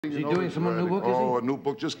Is he doing some new book, is he? Oh, a new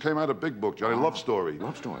book just came out, a big book, Johnny. Love story.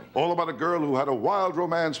 Love story. All about a girl who had a wild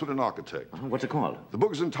romance with an architect. What's it called? The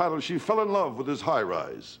book is entitled She Fell in Love with His High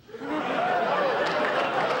Rise.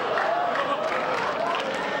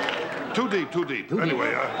 Too deep.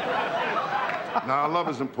 Anyway, now, love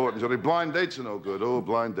is important, Johnny. Blind dates are no good. Oh,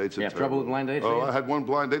 blind dates are You have terrible. trouble with blind dates? Oh, I had one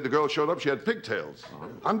blind date. The girl showed up. She had pigtails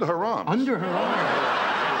under her arms. Under her arm?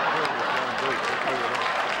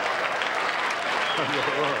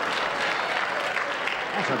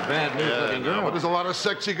 That's a bad news-looking girl. But there's a lot of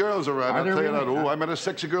sexy girls around. I'll tell you that. Really? Oh, I met a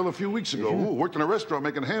sexy girl a few weeks ago. Ooh, worked in a restaurant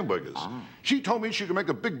making hamburgers. She told me she could make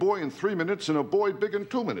a big boy in 3 minutes and a boy big in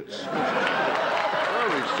 2 minutes.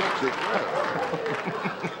 Very sexy girl.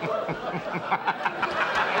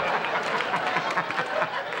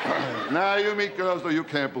 Now, you meet girls, though, you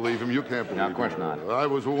can't believe him. You can't believe him. No, of course not. I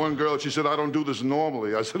was with one girl. She said, I don't do this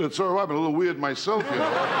normally. I said, it's all right. I'm a little weird myself, you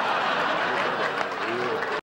know.